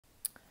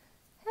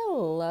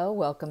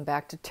welcome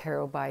back to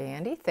Tarot by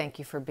Andy. Thank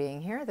you for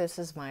being here. This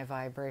is my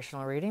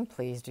vibrational reading.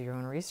 Please do your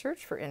own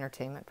research for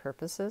entertainment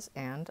purposes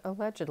and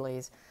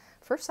allegedlys.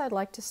 First, I'd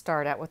like to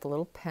start out with a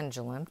little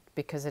pendulum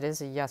because it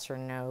is a yes or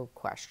no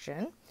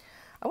question.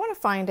 I want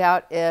to find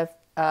out if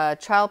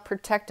Child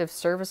Protective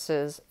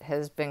Services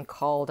has been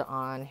called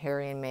on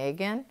Harry and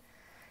Meghan,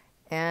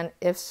 and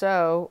if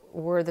so,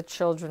 were the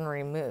children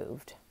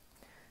removed?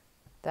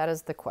 That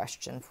is the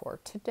question for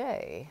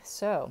today.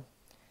 So,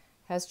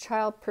 has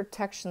Child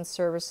Protection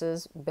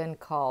Services been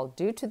called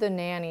due to the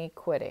nanny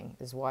quitting,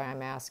 is why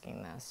I'm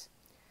asking this.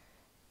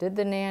 Did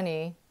the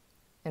nanny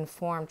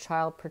inform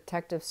Child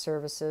Protective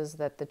Services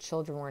that the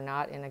children were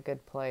not in a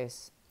good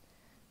place?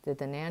 Did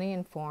the nanny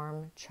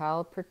inform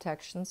Child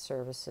Protection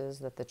Services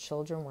that the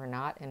children were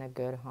not in a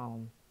good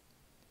home?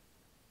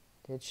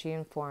 Did she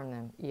inform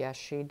them? Yes,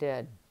 she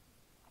did.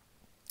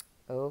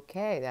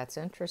 Okay, that's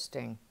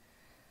interesting.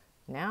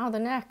 Now the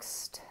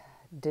next.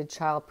 Did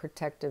Child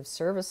Protective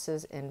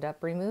Services end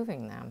up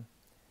removing them?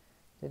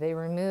 Did they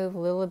remove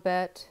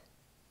Lilibet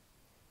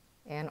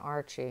and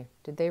Archie?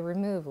 Did they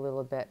remove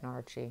Lilibet and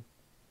Archie?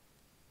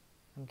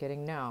 I'm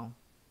getting no.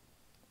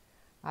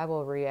 I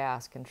will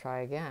re-ask and try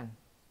again.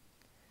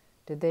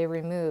 Did they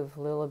remove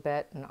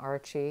Lilibet and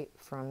Archie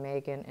from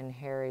Meghan and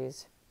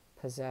Harry's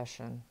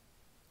possession?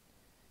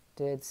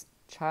 Did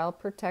Child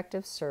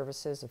Protective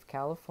Services of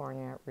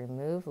California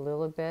remove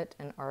Lilibet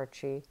and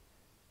Archie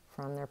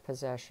from their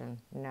possession?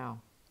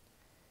 No.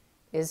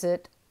 Is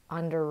it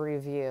under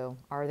review?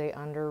 Are they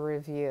under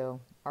review?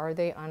 Are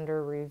they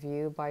under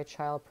review by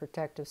Child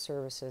Protective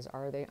Services?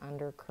 Are they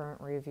under current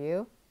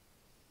review?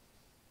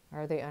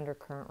 Are they under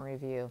current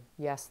review?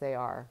 Yes, they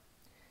are.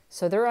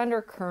 So they're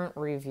under current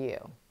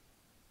review.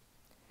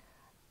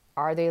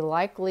 Are they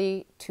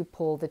likely to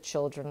pull the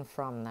children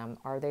from them?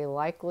 Are they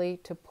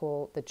likely to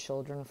pull the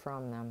children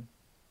from them?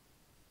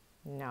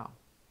 No.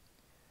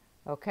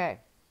 Okay.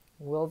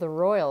 Will the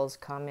royals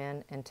come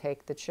in and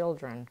take the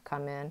children?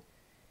 Come in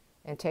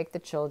and take the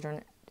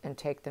children and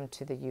take them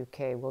to the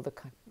UK? Will the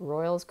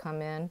royals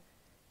come in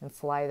and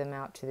fly them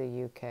out to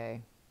the UK?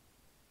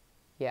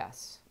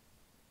 Yes.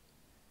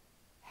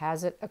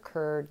 Has it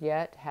occurred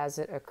yet? Has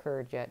it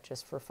occurred yet?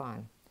 Just for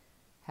fun.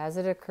 Has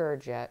it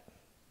occurred yet?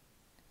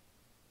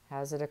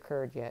 Has it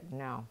occurred yet?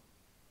 No.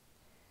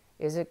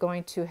 Is it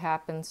going to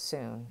happen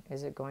soon?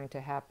 Is it going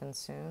to happen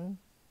soon?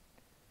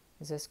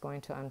 Is this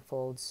going to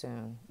unfold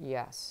soon?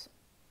 Yes.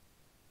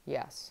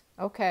 Yes.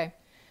 Okay.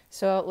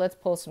 So let's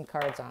pull some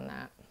cards on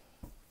that.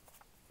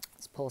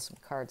 Let's pull some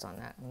cards on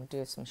that. I'm going to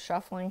do some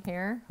shuffling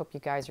here. Hope you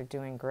guys are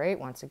doing great.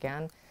 Once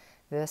again,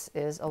 this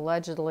is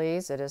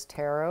allegedlys. It is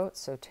tarot,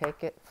 so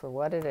take it for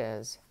what it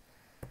is.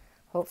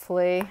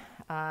 Hopefully,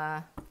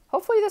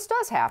 hopefully this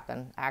does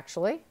happen,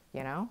 actually.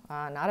 You know,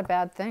 not a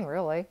bad thing,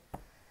 really.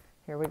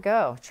 Here we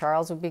go.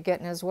 Charles would be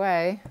getting his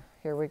way.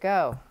 Here we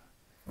go.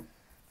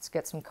 Let's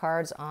get some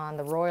cards on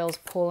the royals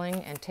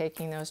pulling and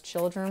taking those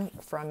children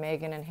from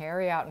Meghan and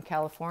Harry out in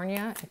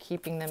California and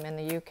keeping them in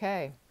the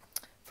UK.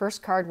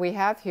 First card we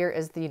have here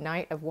is the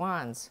Knight of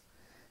Wands,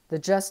 the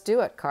Just Do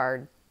It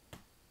card.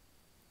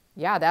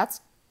 Yeah,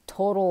 that's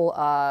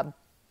total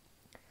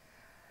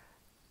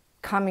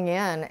coming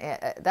in.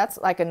 That's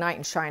like a knight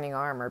in shining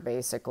armor,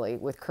 basically,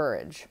 with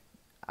courage.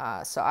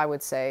 So I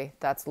would say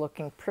that's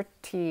looking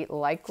pretty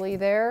likely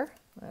there.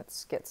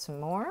 Let's get some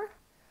more.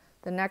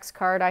 The next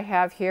card I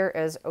have here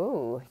is,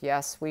 oh,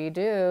 yes, we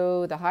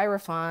do, the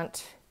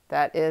Hierophant.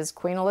 That is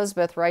Queen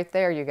Elizabeth right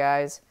there, you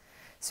guys.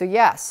 So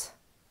yes,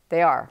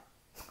 they are.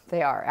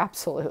 They are,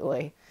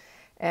 absolutely.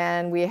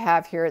 And we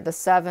have here the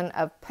Seven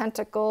of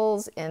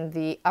Pentacles in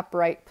the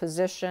upright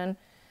position.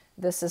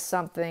 This is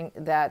something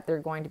that they're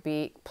going to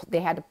be,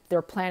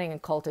 they're planning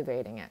and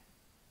cultivating it.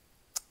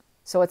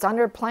 So it's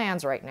under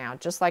plans right now,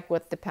 just like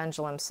what the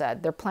pendulum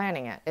said. They're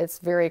planning it. It's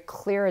very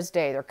clear as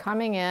day. They're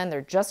coming in, they're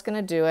just going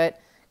to do it.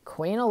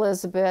 Queen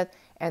Elizabeth,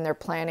 and they're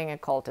planning and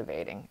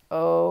cultivating.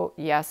 Oh,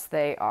 yes,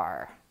 they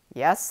are.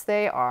 Yes,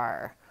 they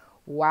are.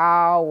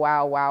 Wow,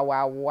 wow, wow,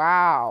 wow,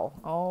 wow.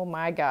 Oh,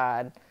 my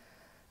God.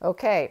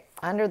 Okay,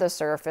 under the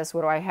surface,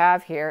 what do I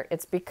have here?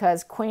 It's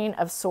because Queen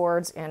of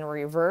Swords in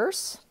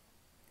reverse.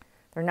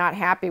 They're not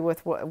happy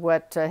with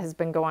what has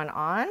been going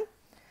on.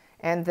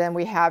 And then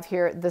we have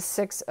here the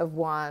Six of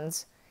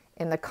Wands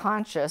in the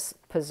conscious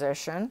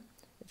position,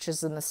 which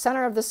is in the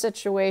center of the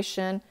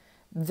situation.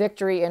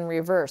 Victory in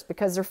reverse,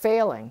 because they're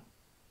failing.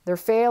 They're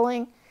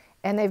failing,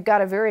 and they've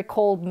got a very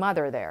cold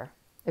mother there.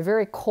 A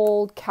very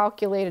cold,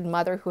 calculated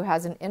mother who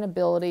has an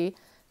inability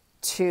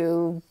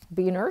to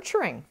be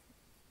nurturing.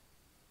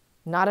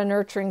 Not a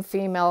nurturing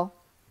female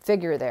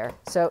figure there.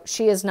 So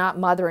she is not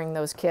mothering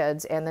those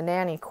kids, and the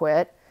nanny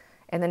quit,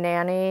 and the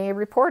nanny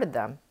reported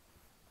them.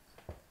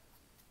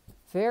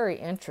 Very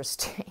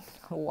interesting.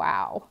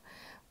 Wow.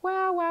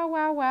 Wow, wow,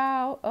 wow,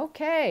 wow.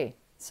 Okay.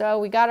 So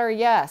we got our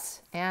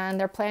yes, and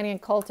they're planning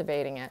and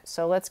cultivating it.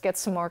 So let's get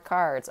some more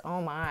cards.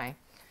 Oh my.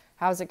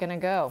 How's it going to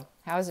go?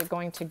 How is it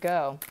going to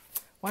go?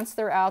 Once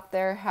they're out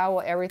there, how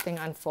will everything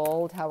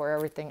unfold? How will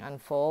everything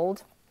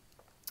unfold?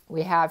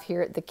 We have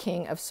here the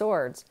King of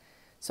Swords.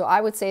 So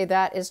I would say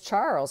that is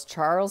Charles.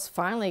 Charles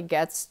finally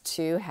gets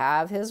to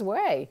have his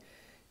way.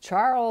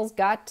 Charles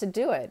got to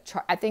do it.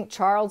 I think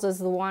Charles is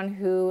the one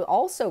who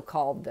also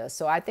called this.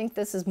 So I think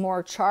this is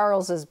more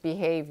Charles's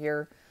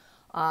behavior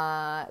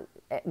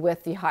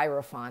with the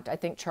Hierophant. I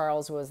think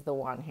Charles was the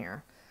one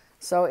here.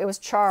 So it was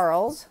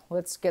Charles.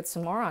 Let's get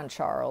some more on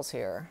Charles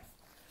here.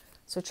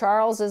 So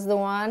Charles is the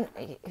one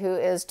who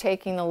is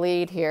taking the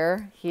lead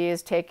here. He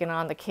is taking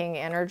on the king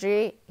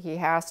energy. He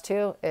has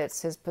to.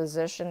 It's his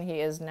position.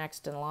 He is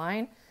next in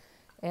line.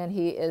 And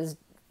he is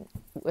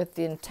with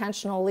the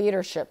intentional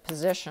leadership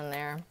position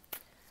there.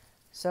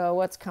 So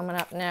what's coming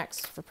up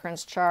next for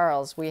Prince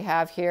Charles? We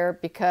have here,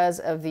 because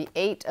of the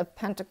 8 of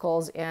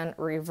Pentacles in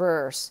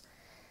reverse,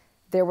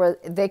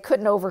 they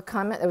couldn't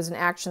overcome it. It was an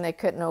action they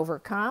couldn't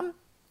overcome.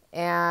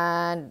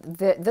 And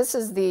this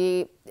is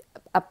the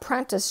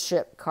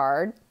apprenticeship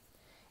card,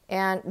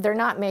 and they're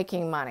not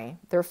making money.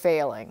 They're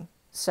failing.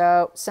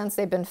 So since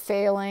they've been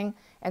failing,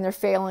 and they're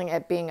failing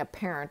at being a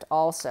parent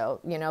also,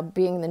 you know,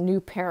 being the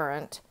new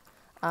parent,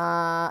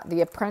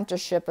 the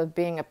apprenticeship of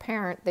being a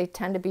parent, they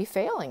tend to be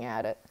failing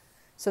at it.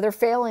 So they're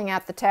failing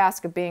at the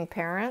task of being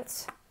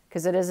parents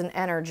because it is an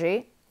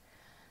energy,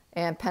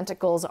 and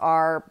Pentacles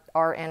are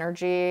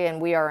energy, and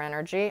we are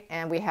energy,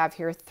 and we have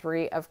here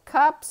 3 of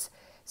Cups.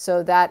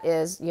 So that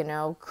is, you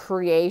know,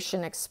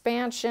 creation,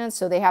 expansion.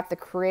 So they have to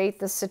create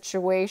the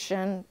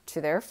situation to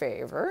their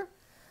favor.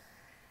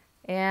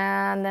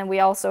 And then we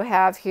also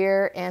have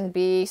here, and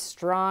be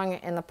strong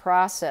in the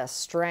process,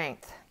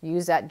 strength.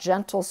 Use that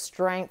gentle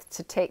strength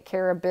to take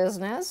care of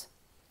business.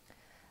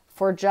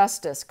 For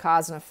justice,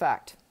 cause and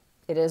effect.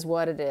 It is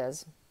what it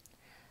is.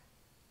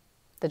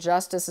 The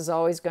justice is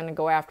always going to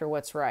go after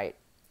what's right.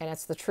 And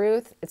it's the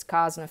truth, it's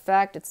cause and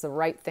effect, it's the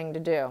right thing to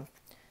do.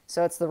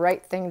 So it's the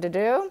right thing to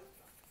do,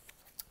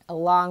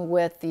 along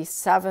with the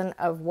 7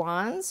 of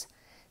Wands.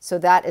 So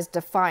that is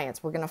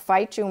defiance. We're going to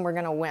fight you and we're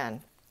going to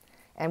win.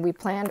 And we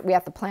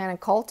have to plan and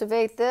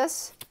cultivate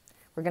this.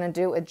 We're going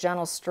to do it with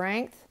gentle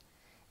strength,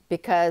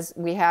 because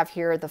we have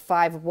here the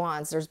 5 of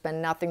Wands. There's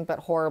been nothing but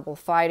horrible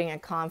fighting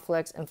and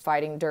conflicts and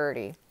fighting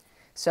dirty.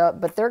 So,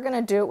 but they're going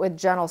to do it with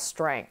gentle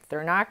strength.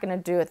 They're not going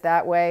to do it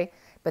that way,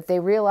 but they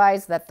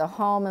realize that the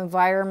home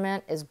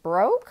environment is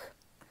broke.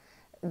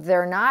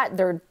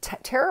 They're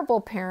terrible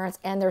parents,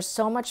 and there's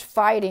so much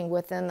fighting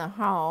within the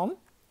home,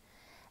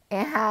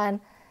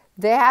 and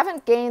they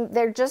haven't gained,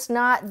 they're just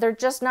not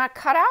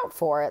cut out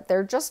for it.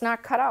 They're just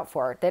not cut out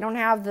for it. They don't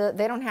have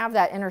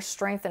that inner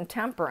strength and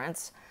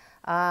temperance,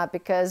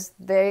 because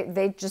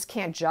they just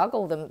can't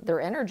juggle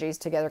their energies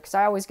together, because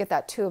I always get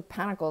that 2 of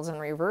Pentacles in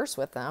reverse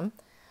with them.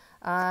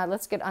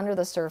 Let's get under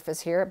the surface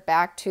here,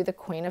 back to the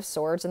Queen of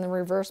Swords in the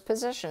reverse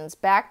positions,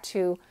 back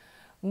to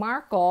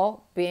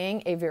Markle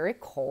being a very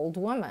cold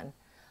woman,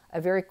 a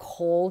very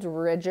cold,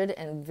 rigid,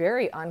 and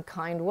very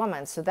unkind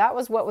woman. So that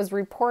was what was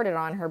reported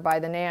on her by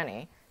the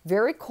nanny.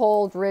 Very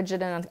cold,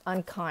 rigid, and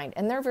unkind.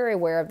 And they're very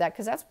aware of that,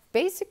 because that's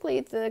basically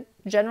the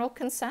general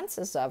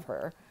consensus of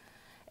her.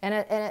 And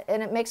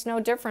it makes no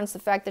difference the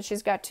fact that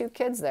she's got 2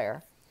 kids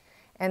there.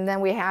 And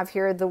then we have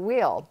here the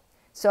Wheel.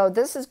 So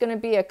this is going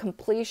to be a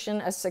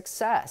completion, a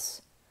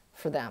success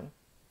for them.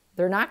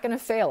 They're not going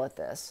to fail at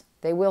this.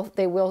 They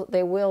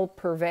will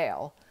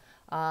prevail.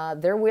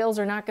 Their wheels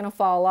are not going to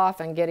fall off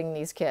on getting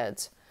these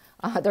kids.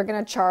 They're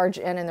going to charge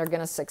in, and they're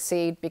going to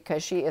succeed,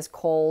 because she is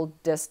cold,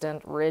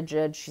 distant,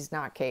 rigid. She's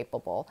not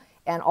capable.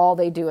 And all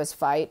they do is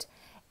fight.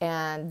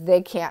 And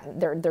they can't,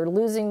 they're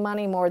losing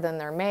money more than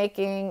they're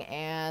making,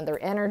 and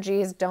their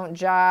energies don't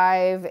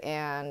jive.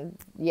 And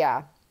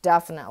yeah,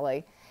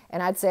 definitely.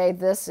 And I'd say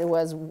this, it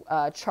was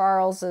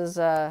Charles is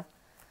the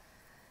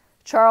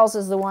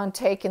one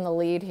taking the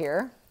lead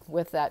here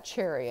with that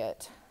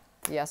Chariot.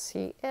 Yes,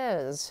 he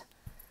is.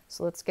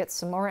 So let's get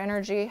some more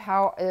energy.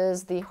 How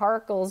is the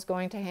Harkles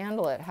going to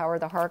handle it? How are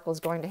the Harkles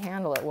going to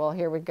handle it? Well,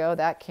 here we go.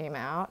 That came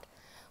out.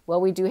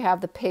 Well, we do have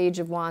the Page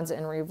of Wands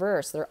in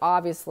reverse. They're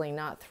obviously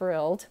not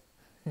thrilled.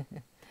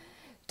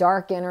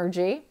 Dark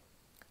energy.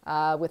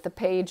 With the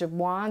Page of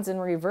Wands in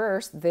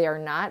reverse, they are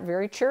not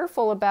very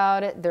cheerful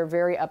about it. They're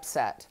very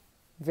upset.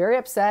 Very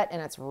upset,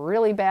 and it's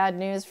really bad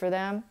news for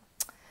them.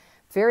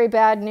 Very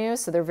bad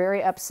news, so they're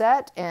very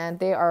upset, and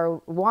they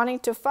are wanting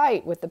to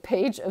fight with the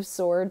Page of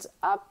Swords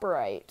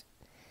upright.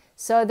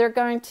 So they're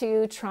going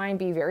to try and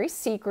be very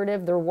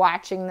secretive. They're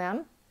watching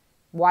them,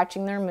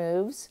 watching their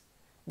moves.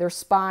 They're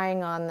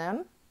spying on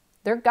them.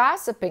 They're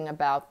gossiping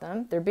about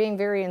them. They're being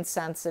very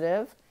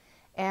insensitive,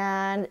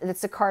 and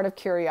it's a card of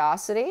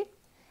curiosity.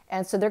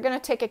 And so they're going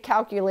to take a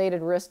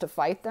calculated risk to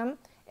fight them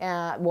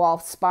while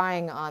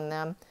spying on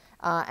them.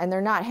 And they're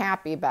not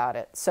happy about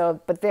it.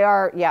 So, but they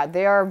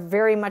are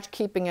very much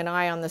keeping an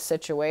eye on the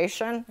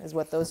situation, is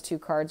what those 2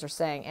 cards are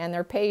saying. And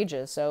they're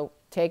pages, so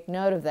take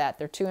note of that.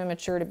 They're too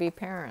immature to be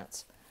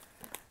parents.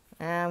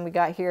 And we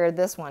got here,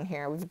 this one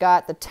here. We've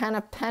got the 10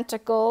 of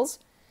Pentacles,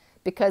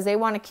 because they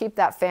want to keep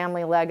that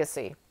family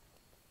legacy.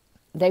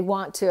 They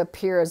want to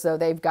appear as though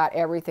they've got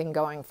everything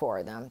going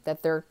for them,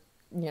 that they're,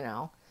 you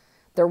know,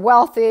 they're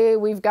wealthy,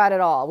 we've got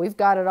it all. We've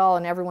got it all,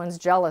 and everyone's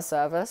jealous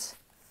of us.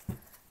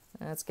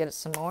 Let's get it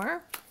some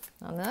more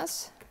on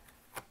this.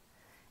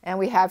 And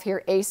we have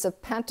here Ace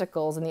of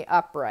Pentacles in the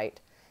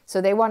upright.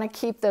 So they want to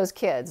keep those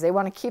kids. They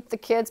want to keep the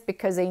kids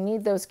because they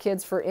need those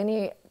kids for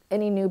any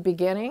new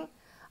beginning.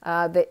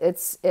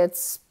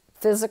 It's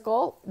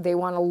physical. They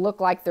want to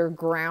look like they're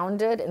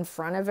grounded in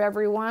front of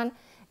everyone,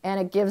 and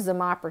it gives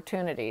them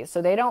opportunities.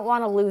 So they don't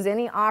want to lose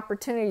any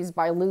opportunities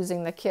by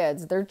losing the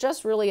kids. They're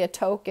just really a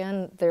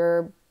token.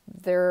 They're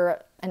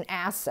an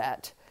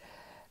asset.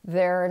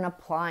 They're an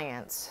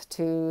appliance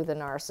to the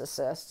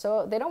narcissist.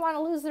 So they don't want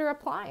to lose their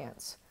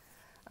appliance.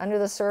 Under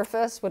the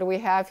surface, what do we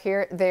have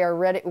here? They are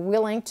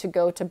willing to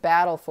go to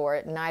battle for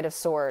it. Knight of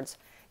Swords.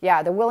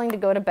 Yeah, they're willing to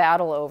go to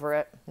battle over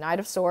it. Knight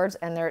of Swords,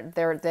 and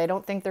they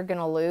don't think they're going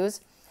to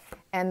lose.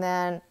 And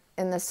then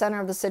in the center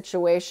of the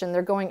situation,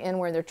 they're going in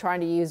where they're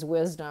trying to use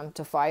wisdom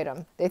to fight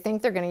them. They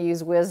think they're going to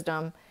use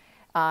wisdom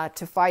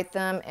to fight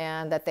them,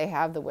 and that they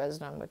have the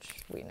wisdom, which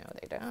we know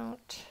they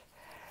don't.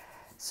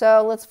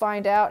 So let's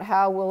find out,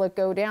 how will it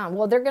go down?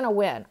 Well, they're going to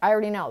win. I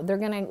already know. They're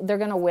going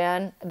to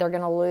win. They're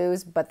going to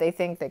lose, but they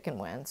think they can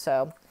win.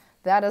 So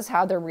that is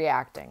how they're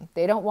reacting.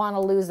 They don't want to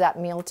lose that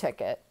meal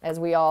ticket, as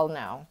we all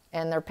know,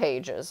 and their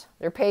pages.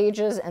 Their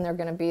pages, and they're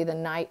going to be the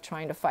knight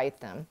trying to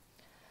fight them.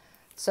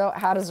 So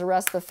how does the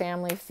rest of the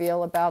family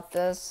feel about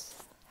this?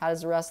 How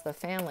does the rest of the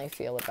family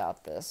feel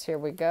about this? Here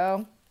we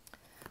go.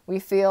 They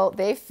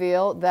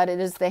feel that it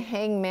is the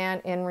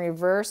Hangman in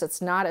reverse.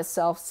 It's not a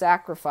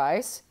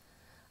self-sacrifice.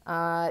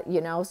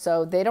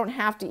 So they don't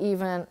have to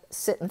even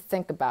sit and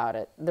think about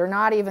it. They're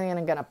not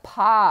even going to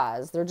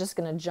pause. They're just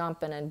going to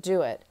jump in and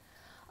do it.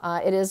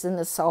 It is in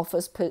the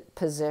selfish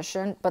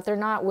position, but they're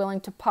not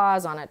willing to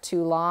pause on it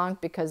too long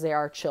because they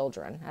are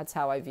children. That's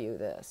how I view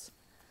this.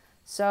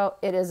 So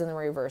it is in the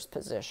reverse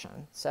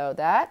position. So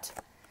that,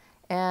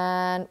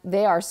 and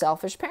they are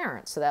selfish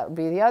parents. So that would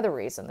be the other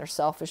reason. They're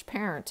selfish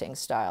parenting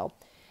style.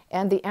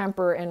 And the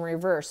Emperor in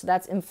reverse.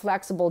 That's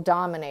inflexible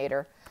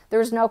dominator.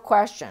 There's no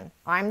question.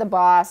 I'm the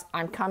boss.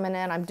 I'm coming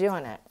in. I'm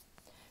doing it.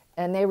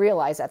 And they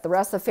realize that. The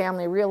rest of the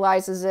family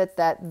realizes it,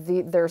 that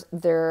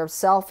they're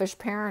selfish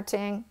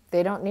parenting.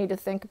 They don't need to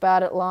think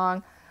about it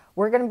long.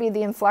 We're going to be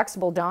the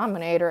inflexible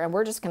dominator, and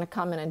we're just going to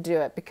come in and do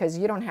it because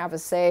you don't have a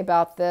say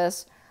about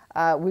this.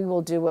 We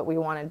will do what we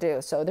want to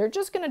do. So they're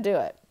just going to do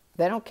it.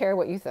 They don't care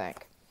what you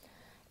think.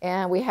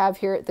 And we have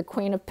here the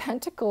Queen of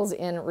Pentacles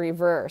in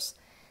reverse.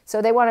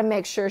 So they want to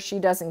make sure she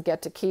doesn't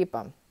get to keep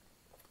them.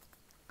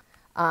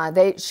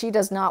 She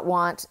does not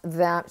want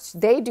them.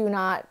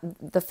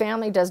 The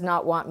family does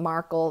not want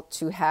Markle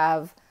to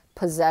have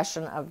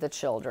possession of the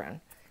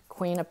children.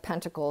 Queen of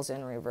Pentacles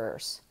in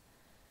reverse.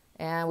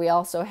 And we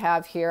also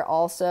have here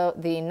also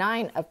the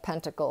Nine of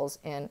Pentacles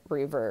in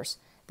reverse.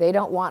 They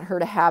don't want her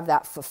to have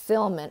that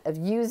fulfillment of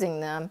using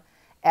them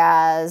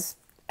as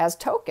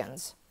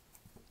tokens.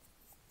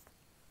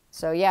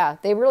 So yeah,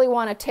 they really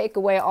want to take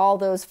away all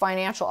those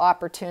financial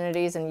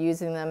opportunities and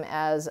using them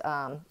as,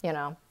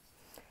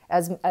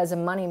 as a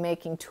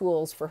money-making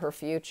tools for her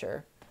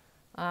future.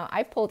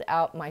 I pulled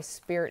out my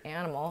spirit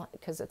animal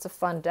because it's a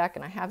fun deck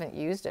and I haven't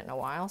used it in a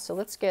while. So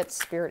let's get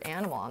spirit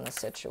animal on the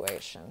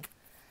situation.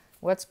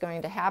 What's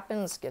going to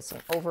happen? Let's get some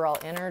overall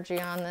energy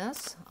on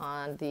this,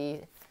 on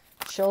the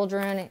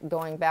children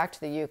going back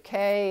to the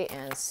UK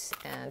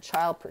and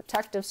child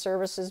protective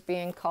services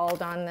being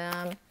called on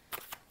them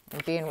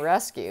and being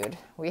rescued.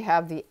 We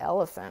have the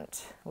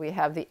elephant. We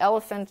have the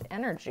elephant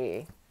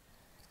energy.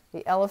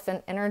 The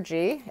elephant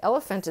energy.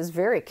 Elephant is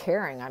very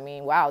caring. I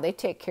mean, wow, they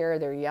take care of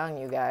their young,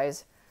 you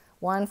guys.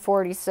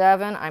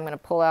 147. I'm going to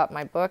pull out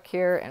my book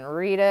here and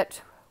read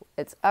it.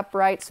 It's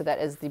upright, so that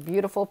is the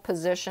beautiful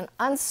position.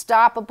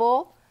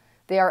 Unstoppable.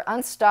 They are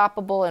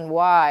unstoppable and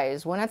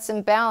wise. When it's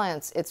in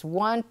balance, it's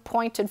one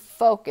pointed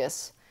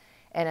focus,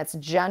 and it's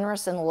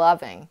generous and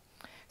loving.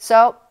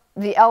 So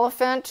the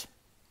elephant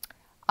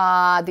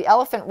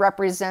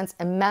represents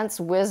immense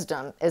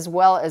wisdom as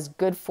well as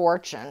good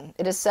fortune.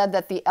 It is said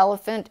that the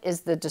elephant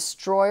is the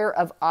destroyer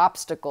of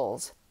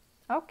obstacles.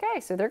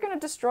 Okay, so they're going to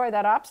destroy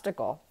that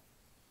obstacle.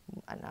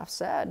 Enough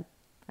said.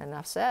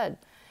 Enough said.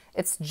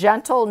 It's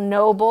gentle,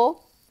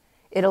 noble.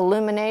 It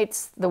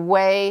illuminates the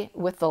way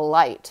with the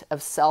light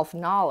of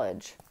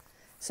self-knowledge.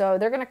 So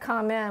they're going to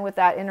come in with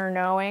that inner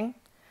knowing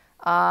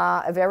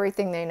of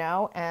everything they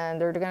know,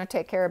 and they're going to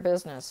take care of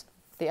business.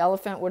 The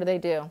elephant, what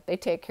do? They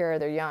take care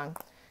of their young.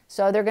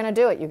 So they're going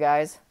to do it, you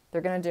guys.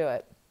 They're going to do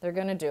it. They're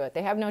going to do it.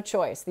 They have no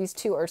choice. These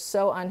two are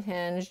so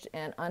unhinged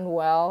and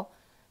unwell.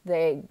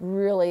 They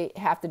really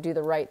have to do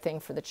the right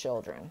thing for the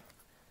children.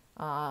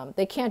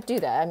 They can't do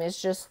that. I mean,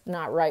 it's just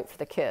not right for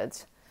the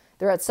kids.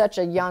 They're at such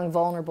a young,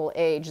 vulnerable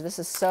age. This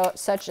is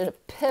such a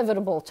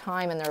pivotal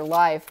time in their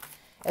life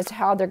as to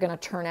how they're going to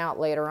turn out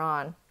later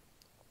on.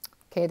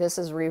 Okay, this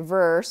is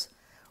reverse.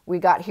 We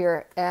got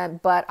here,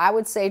 but I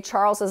would say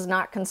Charles is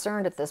not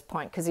concerned at this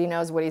point because he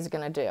knows what he's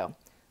going to do.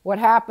 What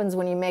happens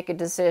when you make a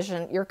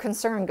decision? Your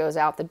concern goes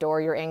out the door.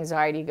 Your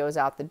anxiety goes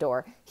out the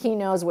door. He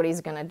knows what he's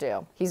going to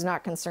do. He's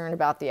not concerned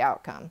about the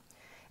outcome.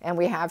 And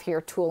we have here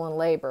tool and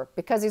labor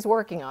because he's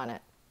working on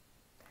it.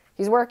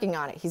 He's working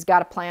on it. He's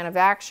got a plan of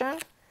action.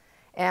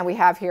 And we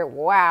have here,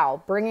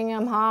 wow, bringing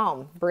them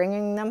home,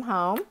 bringing them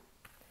home.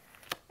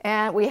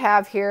 And we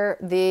have here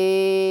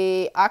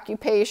the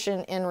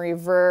occupation in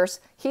reverse.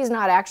 He's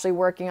not actually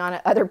working on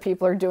it. Other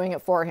people are doing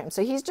it for him.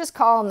 So he's just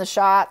calling the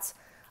shots.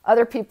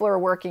 Other people are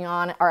working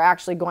on it, are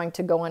actually going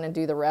to go in and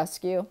do the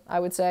rescue, I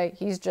would say.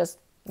 He's just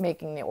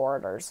making the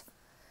orders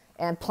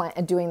and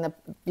doing the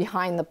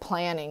behind the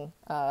planning,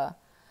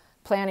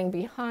 planning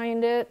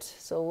behind it.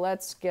 So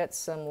let's get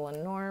some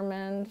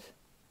Lenormand.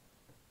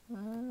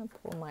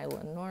 Pull my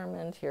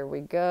Lenormand. Here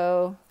we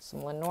go.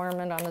 Some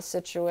Lenormand on the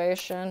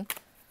situation.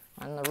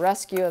 On the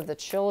rescue of the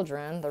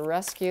children, the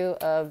rescue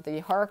of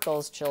the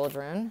Harkles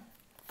children.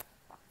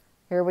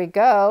 Here we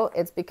go.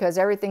 It's because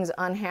everything's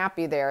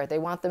unhappy there. They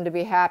want them to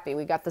be happy.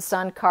 We got the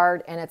Sun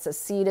card, and it's a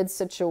seated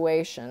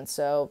situation.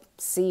 So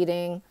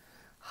seating,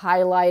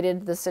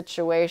 highlighted the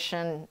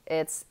situation.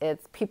 It's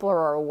people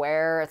are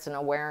aware. It's an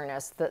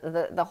awareness.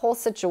 The whole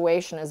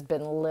situation has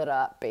been lit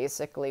up,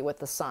 basically, with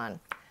the Sun.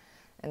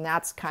 And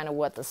that's kind of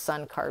what the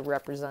Sun card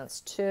represents,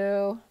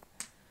 too.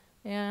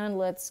 And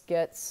let's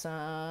get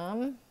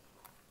some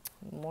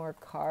more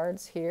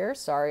cards here.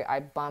 Sorry, I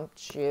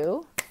bumped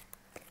you.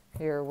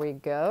 Here we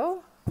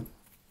go.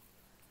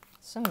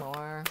 Some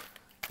more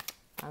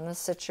on the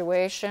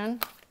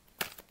situation.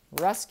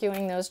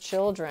 Rescuing those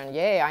children.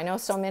 Yay, I know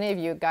so many of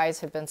you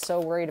guys have been so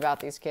worried about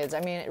these kids.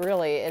 I mean, it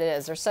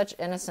is. They're such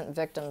innocent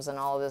victims in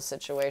all of this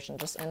situation.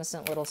 Just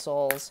innocent little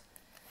souls.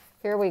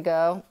 Here we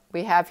go.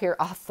 We have here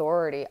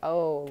authority.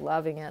 Oh,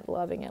 loving it,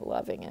 loving it,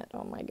 loving it.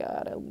 Oh my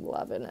God, I'm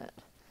loving it.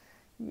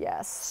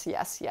 Yes,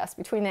 yes, yes.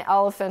 Between the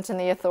elephant and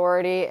the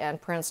authority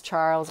and Prince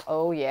Charles.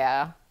 Oh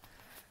yeah.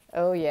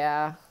 Oh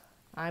yeah.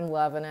 I'm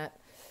loving it.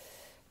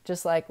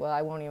 Just like, well,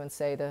 I won't even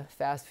say the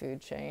fast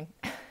food chain.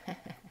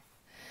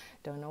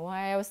 Don't know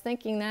why I was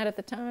thinking that at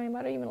the time.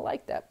 I don't even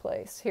like that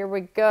place. Here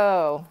we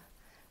go.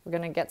 We're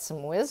going to get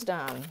some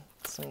wisdom.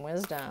 Some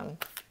wisdom.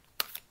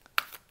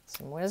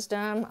 Some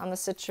wisdom on the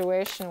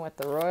situation with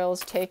the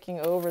royals taking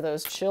over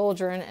those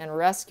children and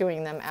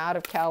rescuing them out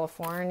of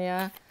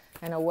California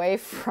and away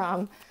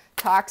from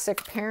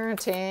toxic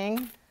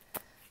parenting,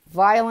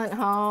 violent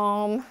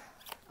home,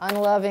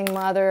 unloving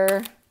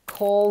mother,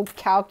 cold,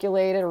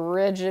 calculated,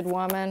 rigid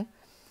woman.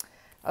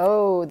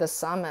 Oh, the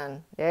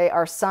summon. They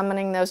are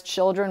summoning those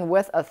children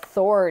with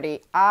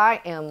authority.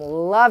 I am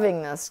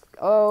loving this.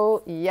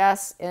 Oh,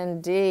 yes,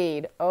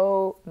 indeed.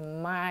 Oh,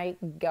 my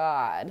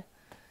God.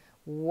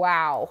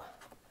 Wow.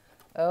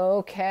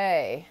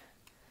 Okay.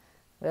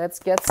 Let's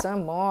get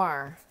some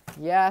more.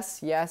 Yes,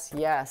 yes,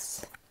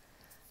 yes.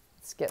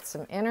 Let's get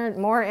some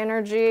more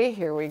energy.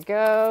 Here we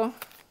go.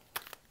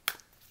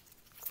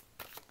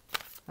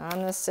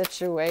 On this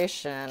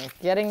situation,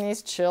 getting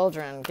these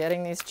children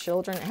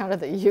out of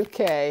the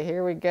UK.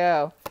 Here we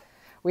go.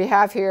 We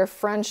have here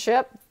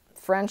friendship.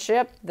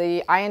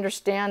 I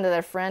understand that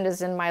a friend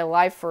is in my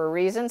life for a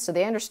reason. So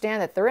they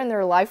understand that they're in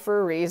their life for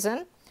a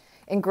reason.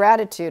 And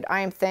gratitude. I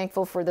am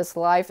thankful for this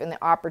life and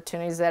the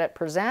opportunities that it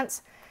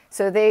presents.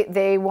 So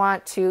they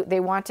want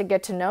to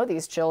get to know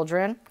these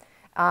children.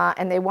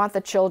 And they want the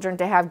children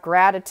to have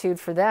gratitude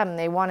for them.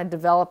 They want to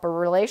develop a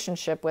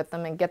relationship with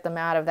them and get them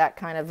out of that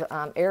kind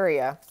of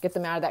area, get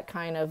them out of that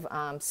kind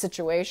of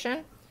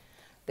situation.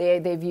 They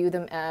view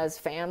them as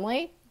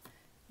family,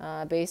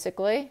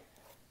 basically.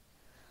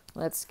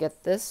 Let's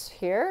get this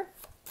here.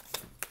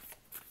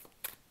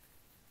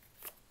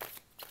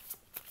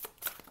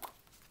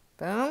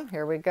 Boom,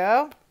 here we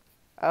go.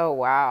 Oh,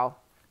 wow.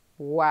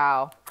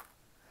 Wow.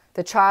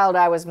 The child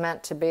I was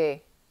meant to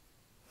be.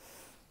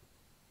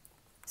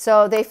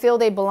 So they feel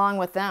they belong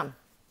with them.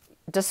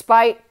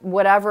 Despite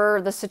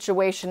whatever the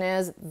situation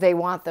is, they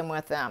want them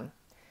with them.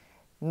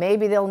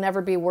 Maybe they'll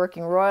never be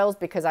working royals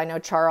because I know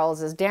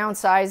Charles is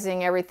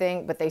downsizing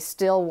everything, but they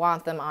still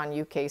want them on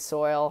UK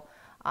soil.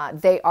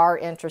 They are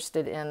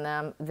interested in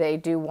them. They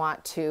do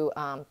want to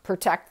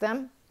protect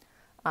them.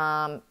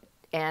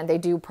 And they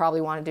do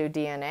probably want to do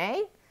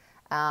DNA.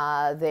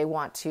 They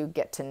want to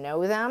get to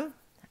know them.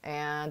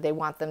 And they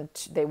want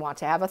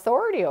to have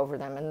authority over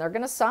them, and they're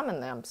going to summon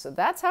them. So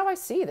that's how I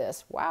see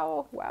this.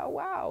 Wow, wow,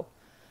 wow.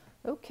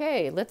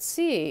 Okay, let's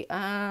see.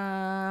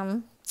 I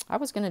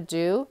was going to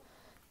do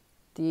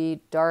the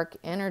dark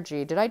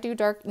energy. Did I do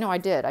dark? No, I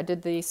did. I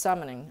did the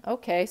summoning.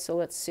 Okay, so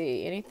let's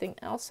see. Anything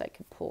else I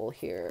could pull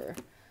here?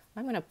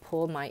 I'm going to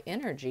pull my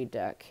energy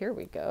deck. Here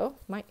we go.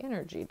 My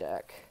energy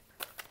deck.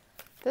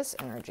 This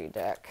energy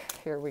deck.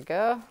 Here we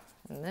go.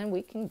 And then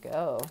we can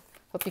go.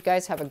 Hope you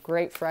guys have a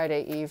great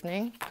Friday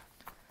evening.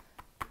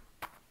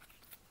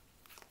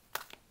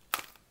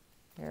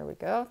 Here we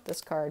go, this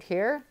card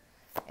here.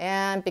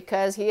 And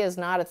because he is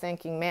not a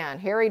thinking man,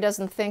 Harry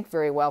doesn't think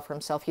very well for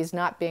himself. He's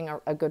not being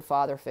a good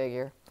father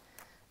figure.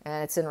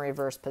 And it's in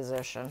reverse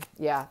position.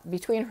 Yeah,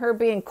 between her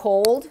being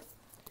cold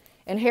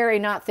and Harry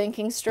not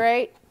thinking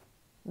straight,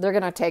 they're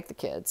going to take the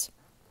kids.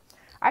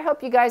 I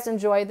hope you guys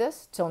enjoyed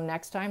this. Till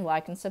next time,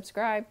 like and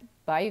subscribe.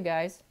 Bye, you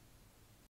guys.